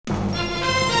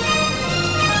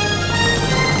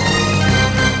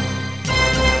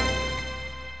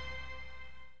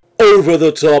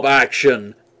over-the-top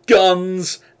action,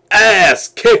 guns, ass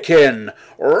kicking,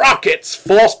 rockets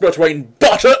forced between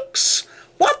buttocks.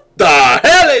 What the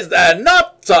hell is there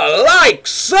not to like,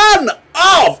 son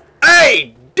of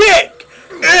a dick?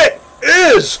 It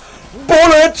is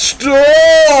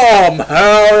Bulletstorm!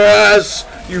 Harris,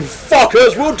 you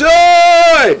fuckers will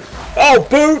die! Oh,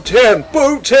 boot him,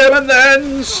 and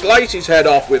then slice his head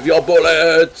off with your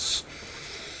bullets.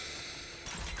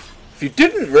 If you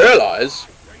didn't realise,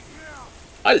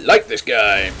 I like this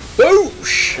game.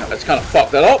 Boosh! Let's kind of fuck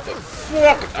that up, but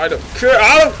fuck it, I don't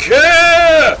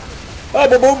care! Oh,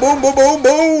 boom, boom, boom, boom, boom,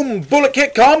 boom! Bullet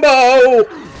kick combo!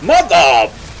 Mother!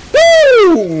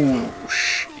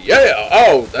 Boosh! Yeah!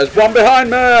 Oh, there's one behind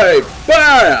me!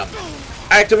 Bam!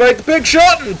 Activate the big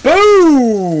shot and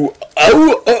boo!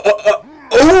 Oh,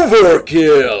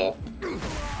 overkill!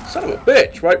 Son of a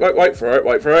bitch! Wait for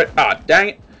it! Ah, dang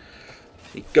it!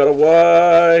 He got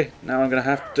away. Now I'm gonna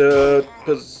have to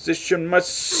position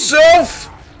myself.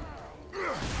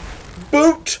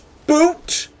 Boot!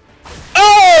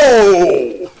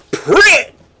 Oh!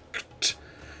 Pricked!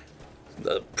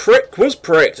 The prick was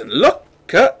pricked, and look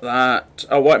at that.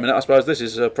 Oh, wait a minute, I suppose this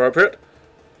is appropriate.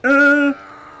 There's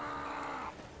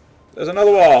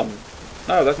another one.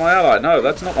 No, that's my ally. No,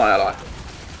 that's not my ally.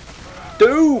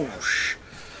 Douche!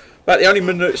 But the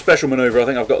only special manoeuvre I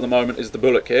think I've got at the moment is the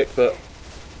bullet kick, but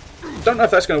don't know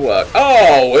if that's going to work.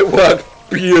 Oh, it worked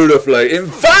beautifully.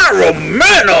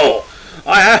 Environmental!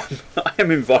 I am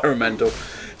environmental.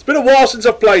 It's been a while since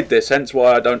I've played this, hence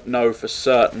why I don't know for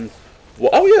certain.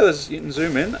 Oh yeah, you can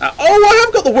zoom in. Oh, I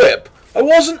have got the whip. I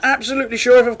wasn't absolutely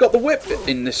sure if I've got the whip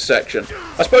in this section.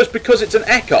 I suppose because it's an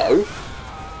echo,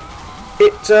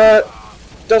 it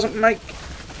doesn't make.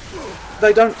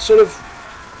 They don't sort of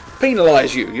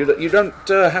penalise you. You don't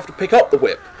have to pick up the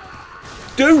whip.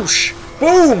 Douche!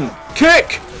 Boom!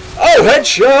 Kick! Oh,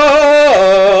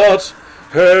 headshot!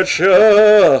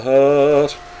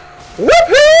 Whip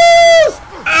his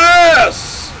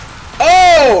ass!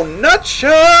 Oh,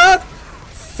 nutshot!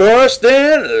 First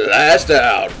in, last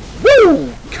out.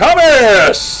 Woo! Come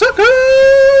here, sucker!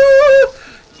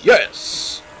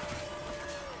 Yes!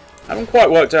 Haven't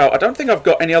quite worked out. I don't think I've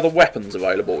got any other weapons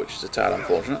available, which is a tad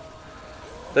unfortunate.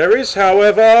 There is,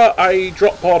 however, a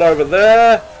drop pod over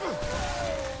there.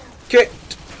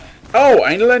 Kicked. Oh,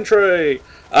 anal entry.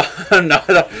 No,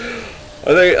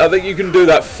 I think you can do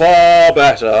that far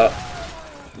better.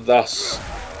 Thus.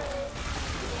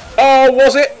 Oh,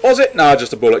 was it? No,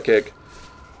 just a bullet kick.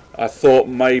 I thought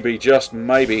maybe, just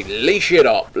maybe. Leash it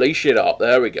up.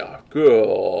 There we go.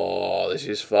 Oh, this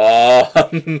is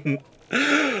fun.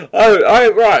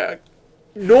 Right.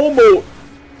 Normal,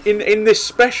 in this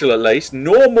special at least,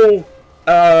 normal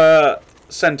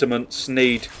sentiments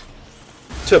need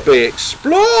to be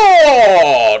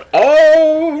explored.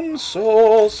 Own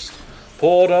source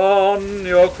poured on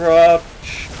your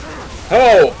crotch.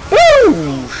 Oh,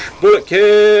 boosh! Bullet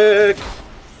kick.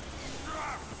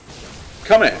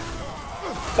 Come here.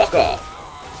 Fuck off.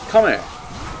 Come here.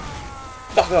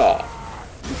 Fuck off.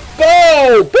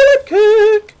 Oh, bullet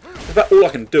kick. That's about all I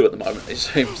can do at the moment, it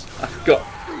seems. I've got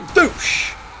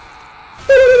douche.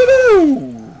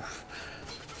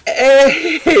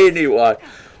 Anyway,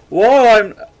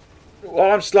 while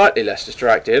I'm slightly less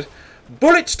distracted,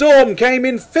 Bulletstorm came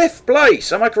in 5th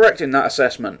place. Am I correct in that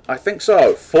assessment? I think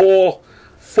so. Four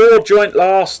joint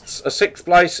lasts, a 6th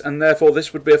place, and therefore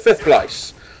this would be a 5th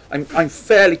place. I'm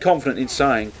fairly confident in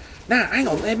saying. Now, hang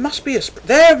on, there must be a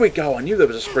there we go. I knew there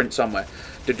was a sprint somewhere.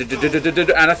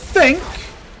 And I think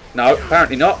no,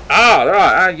 apparently not. Ah,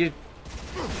 right.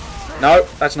 No,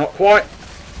 that's not quite.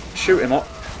 Shoot him up.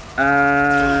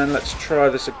 And let's try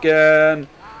this again.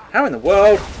 How in the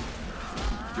world?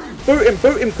 Boot him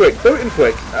quick.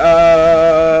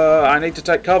 I need to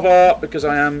take cover because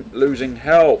I am losing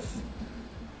health.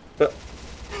 But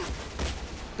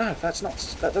no, that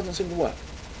doesn't seem to work.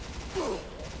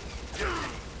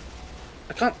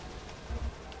 I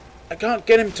can't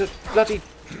get him to bloody.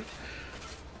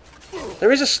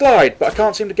 There is a slide, but I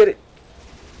can't seem to get it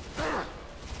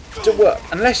to work.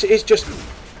 Unless it is just.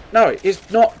 No, it is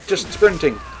not just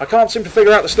sprinting. I can't seem to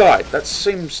figure out the slide. That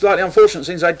seems slightly unfortunate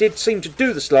since I did seem to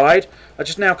do the slide. I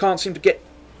just now can't seem to get.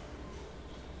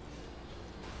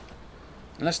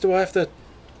 Unless do I have to.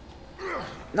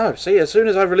 No, see, as soon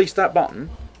as I release that button.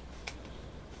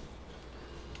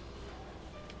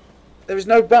 There is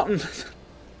no button.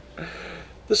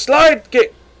 The slide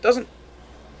kick doesn't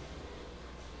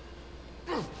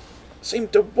seem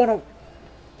to want to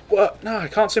work. No, I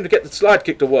can't seem to get the slide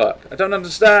kick to work. I don't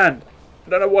understand. I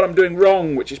don't know what I'm doing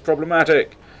wrong, which is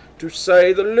problematic, to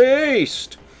say the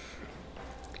least.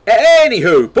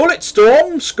 Anywho,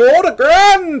 Bulletstorm scored a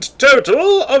grand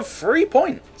total of 3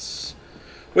 points,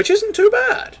 which isn't too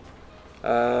bad.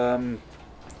 Oh,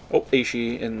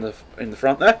 Ishii in the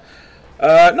front there.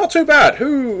 Not too bad.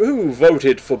 Who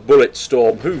voted for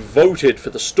Bulletstorm? Who voted for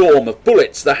the storm of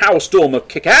bullets, the Howlstorm of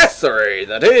Kikassery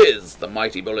that is the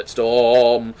mighty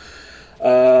Bulletstorm?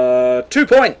 2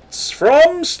 points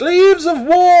from Sleeves of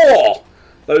War.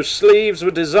 Those sleeves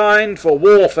were designed for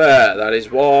warfare. That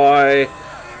is why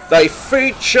they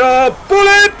feature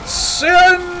bullets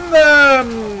in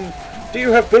them. Do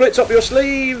you have bullets up your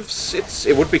sleeves?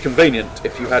 It would be convenient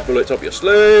if you had bullets up your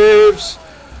sleeves.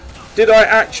 Did I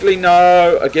actually?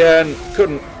 No. Again,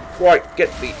 couldn't quite get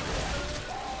the...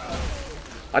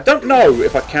 I don't know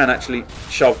if I can actually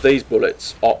shove these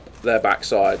bullets up their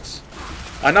backsides.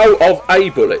 I know of a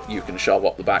bullet you can shove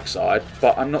up the backside,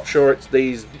 but I'm not sure it's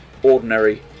these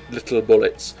ordinary little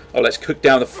bullets. Oh, let's cook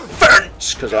down the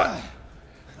fence, because I...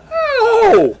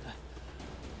 Oh!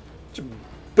 Just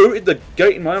booted the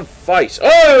gate in my own face.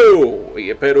 Oh! We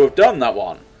appear to have done that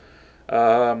one.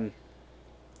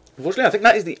 Unfortunately, I think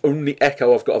that is the only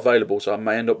echo I've got available, so I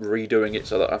may end up redoing it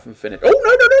so that I can finish. Oh,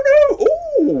 no, no, no,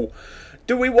 no! Ooh!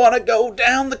 Do we want to go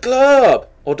down the club?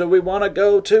 Or do we want to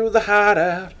go to the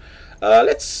hideout?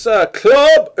 Let's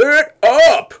club it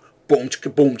up! Boom, chicka,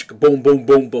 boom, chicka, boom, boom,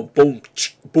 boom, boom, boom,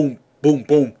 boom, boom,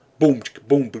 boom, boom, chicka,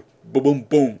 boom, boom, boom,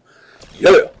 boom.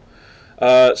 Yeah!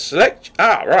 Select...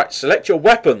 Ah, right. Select your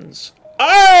weapons.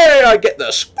 Aye! I get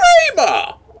the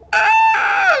Screamer!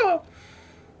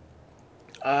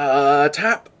 Ah!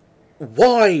 Tap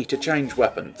Y to change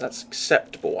weapons. That's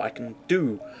acceptable. I can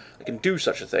do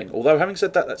such a thing. Although, having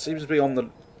said that, that seems to be on the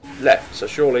left. So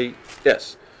surely,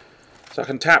 yes. So I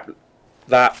can tap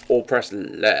that or press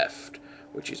left,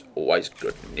 which is always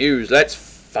good news. Let's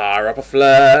fire up a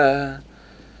flare.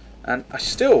 And I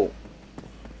still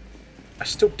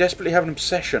desperately have an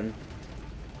obsession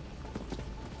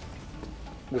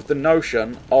with the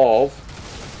notion of...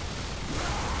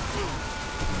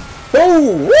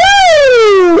 Oh,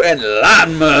 woo!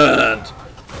 Enlightenment!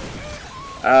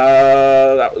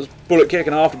 That was bullet kick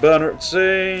and afterburner, it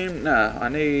seemed. Nah, I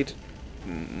need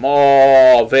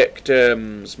more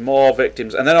victims. More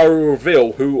victims. And then I will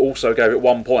reveal who also gave it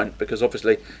 1 point, because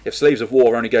obviously if Sleeves of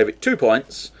War only gave it 2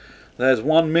 points, there's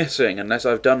one missing, unless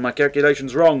I've done my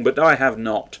calculations wrong, but I have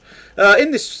not.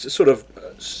 In this sort of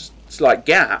slight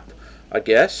gap, I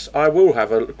guess, I will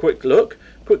have a quick look.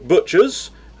 Quick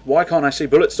butchers. Why can't I see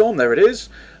Bulletstorm? There it is.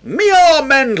 Miar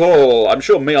Mental! I'm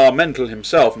sure Miar Mental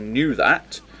himself knew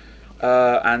that,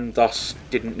 and thus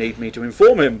didn't need me to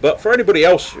inform him. But for anybody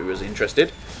else who is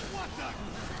interested,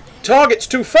 target's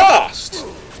too fast!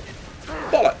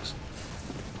 Bollocks!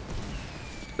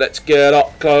 Let's get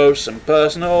up close and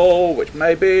personal, which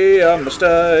may be a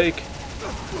mistake.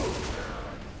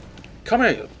 Come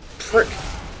here, you prick.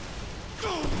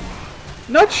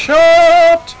 Nut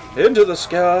shot! Into the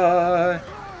sky.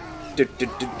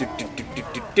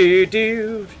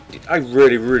 I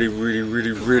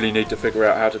really need to figure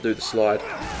out how to do the slide.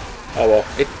 Oh well,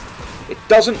 it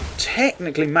doesn't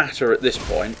technically matter at this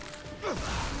point,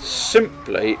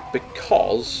 simply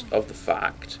because of the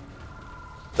fact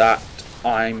that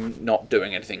I'm not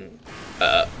doing anything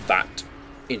that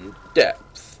in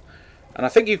depth. And I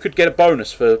think you could get a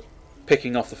bonus for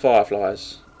picking off the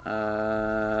fireflies.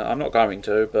 I'm not going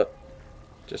to, but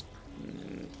just...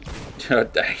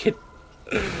 Dang it.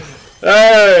 Hey,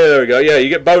 there we go. Yeah, you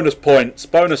get bonus points.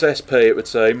 Bonus SP, it would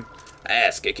seem.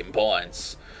 Ass-kicking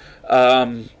points.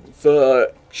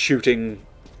 For shooting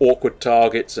awkward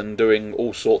targets and doing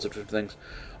all sorts of different things.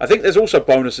 I think there's also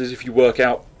bonuses if you work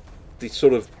out the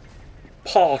sort of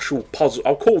partial puzzle.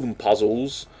 I'll call them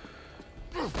puzzles.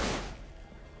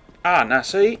 Ah, now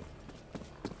see,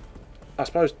 I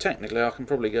suppose technically I can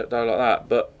probably get down like that,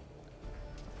 but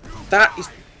that is...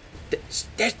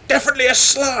 There's definitely a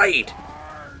slide!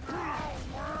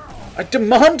 I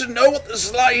demand to know what the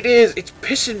slide is! It's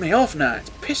pissing me off now, it's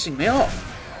pissing me off.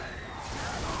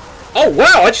 Oh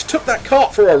wow, I just took that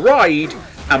cart for a ride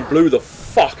and blew the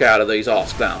fuck out of these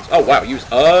arse clowns. Oh wow, you was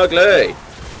ugly!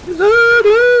 You was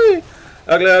ugly!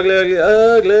 Ugly, ugly, ugly,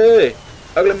 ugly!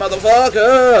 Ugly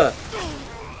motherfucker!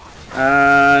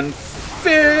 And...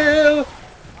 Phil!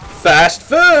 Fast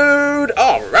food!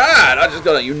 Alright, I just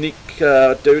got a unique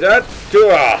doodad.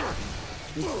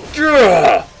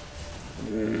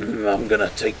 I'm gonna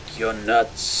take your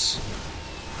nuts.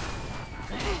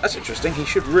 That's interesting, he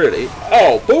should really...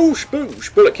 Oh, boosh, boosh,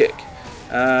 bullet kick.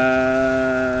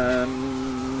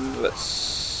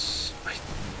 Let's...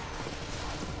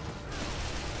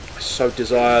 I so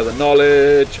desire the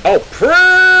knowledge. Oh,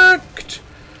 pricked!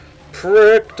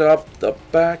 pricked up the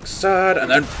backside,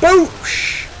 and then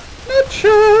boosh!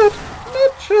 Nutshot,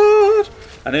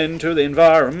 and into the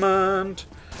environment,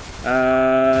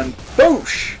 and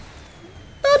boosh!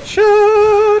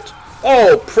 Nutshot!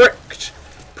 Oh,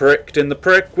 pricked in the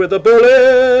prick with a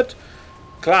bullet.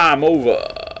 Climb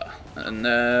over, and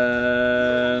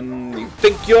then you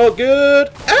think you're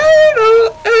good.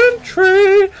 Anal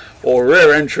entry, or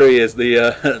rear entry is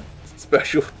the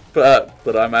special perk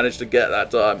that I managed to get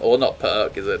that time, or not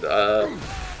perk, is it?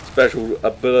 Special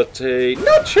ability.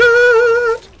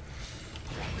 Nutshot!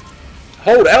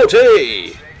 Hold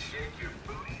LT!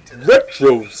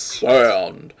 Retro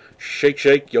sound. Shake,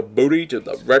 shake your booty to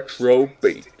the retro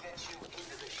beat.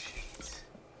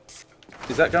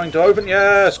 Is that going to open?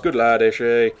 Yes, good lad, is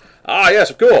she? Ah, yes,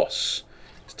 of course.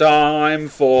 It's time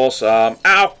for some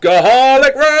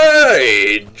alcoholic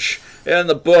rage in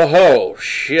the oh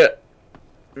shit,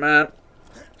 man.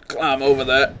 Climb over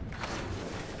there.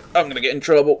 I'm gonna get in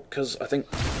trouble because I think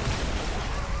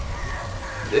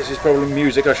this is probably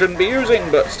music I shouldn't be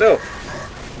using, but still.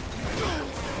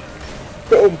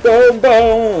 Boom, boom,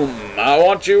 boom! I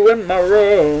want you in my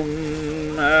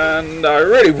room, and I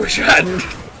really wish I hadn't.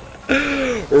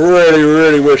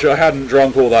 Really wish I hadn't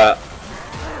drunk all that.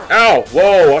 Ow!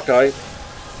 Whoa! Okay.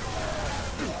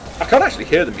 I can't actually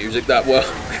hear the music that well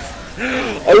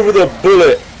over the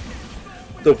bullet.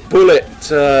 The bullet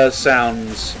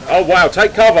sounds. Oh wow!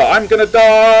 Take cover! I'm gonna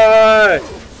die!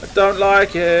 I don't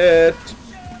like it.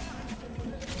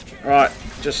 Right,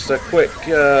 just a quick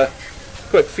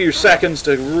few seconds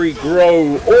to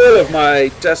regrow all of my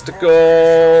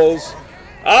testicles.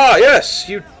 Ah yes,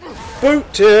 you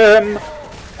boot him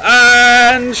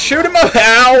and shoot him up.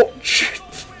 Ouch!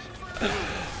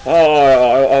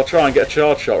 Oh, I'll try and get a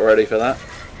charge shot ready for that.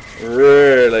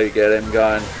 Really get him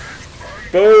going.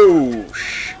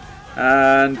 Boosh!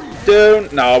 And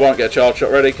don't. No, I won't get a charge shot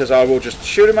ready because I will just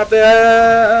shoot him up the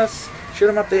ass. Shoot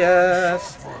him up the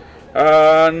ass.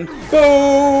 And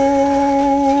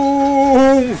boom!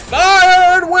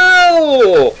 Fired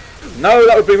Will! No,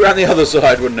 that would be around the other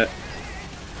side, wouldn't it?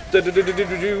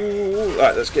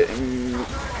 Right, let's get him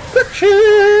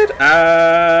pictured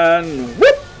and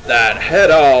whip that head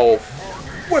off.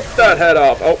 Whip that head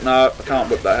off. Oh no, I can't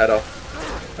whip that head off.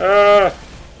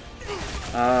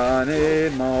 I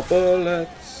need more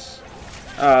bullets.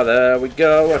 Ah, there we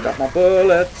go. I got my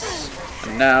bullets.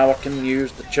 And now I can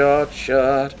use the charge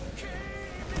shot.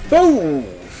 Boom!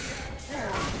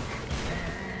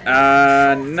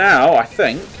 And now I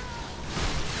think.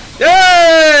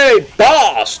 Yay!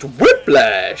 Blast!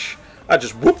 Whiplash! I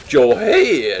just whooped your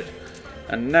head.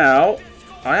 And now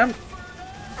I am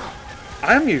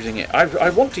using it. I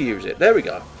want to use it. There we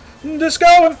go.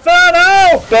 Disco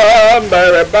Inferno! Burn,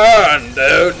 baby, burn!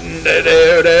 Do, do,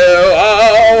 do, do.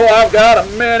 Oh, I've got a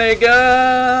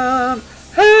minigun!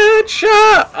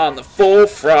 Headshot on the full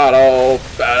throttle!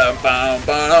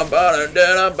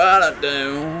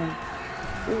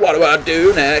 What do I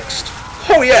do next?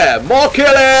 Oh yeah, more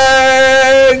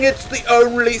killing! It's the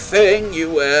only thing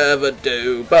you ever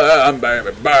do. Burn,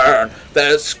 baby, burn!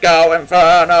 Disco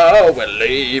Inferno! We're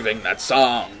leaving that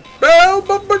song.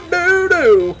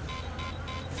 Doo-doo-doo-doo.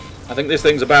 I think this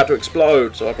thing's about to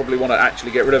explode, so I probably want to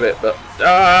actually get rid of it, but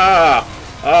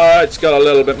it's got a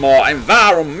little bit more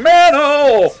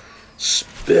environmental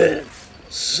spin.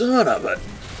 Son of a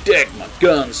dick, my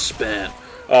gun spin.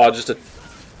 Oh, just a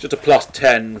plus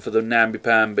 10 for the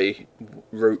namby-pamby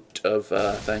route of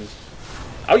things.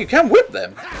 Oh, you can whip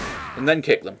them and then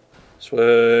kick them.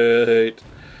 Sweet.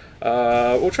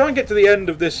 We'll try and get to the end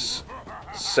of this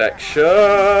section.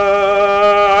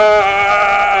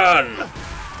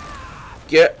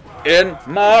 Get in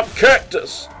my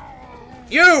cactus.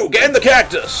 You, get in the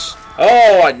cactus.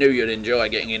 Oh, I knew you'd enjoy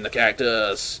getting in the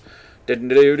cactus.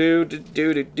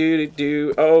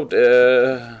 Do-do-do-do-do-do-do-do. Oh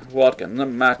dear, what can the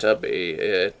matter be?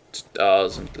 It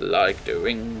doesn't like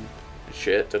doing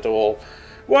shit at all.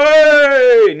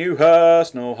 Way! New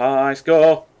personal high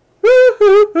score.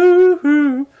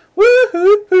 Woo-hoo-hoo-hoo.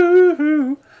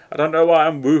 Woo-hoo-hoo-hoo. I don't know why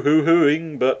I'm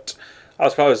woo-hoo-hooing, but I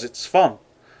suppose it's fun.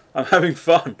 I'm having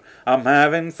fun. I'm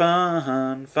having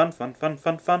fun. Fun, fun, fun,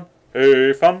 fun, fun.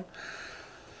 Hey, fun.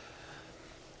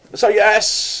 So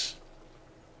yes,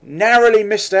 narrowly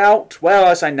missed out. Well,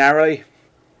 I say narrowly.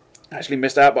 Actually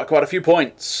missed out by quite a few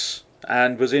points.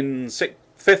 And was in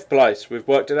 5th place. We've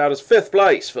worked it out as 5th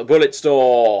place for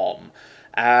Bulletstorm.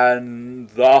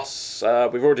 And thus,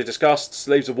 we've already discussed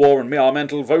Slaves of War and Me Are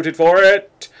Mental voted for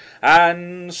it.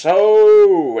 And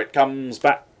so it comes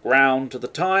back round to the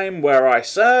time where I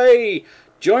say,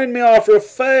 join me after a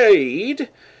fade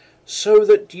so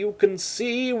that you can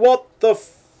see what the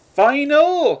fuck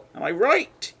final. Am I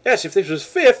right? Yes, if this was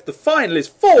 5th, the final is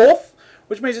 4th,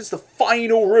 which means it's the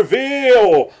final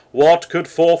reveal. What could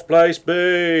 4th place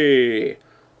be?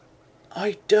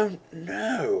 I don't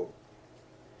know.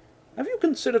 Have you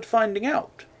considered finding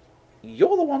out?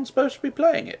 You're the one supposed to be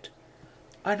playing it.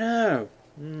 I know.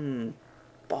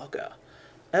 Bugger.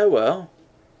 Oh well.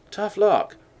 Tough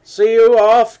luck. See you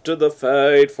after the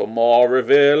fade for more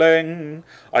revealing.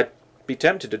 I'd be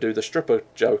tempted to do the stripper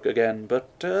joke again,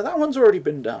 but that one's already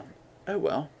been done. Oh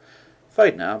well.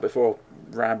 Fade now before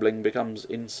rambling becomes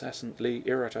incessantly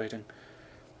irritating.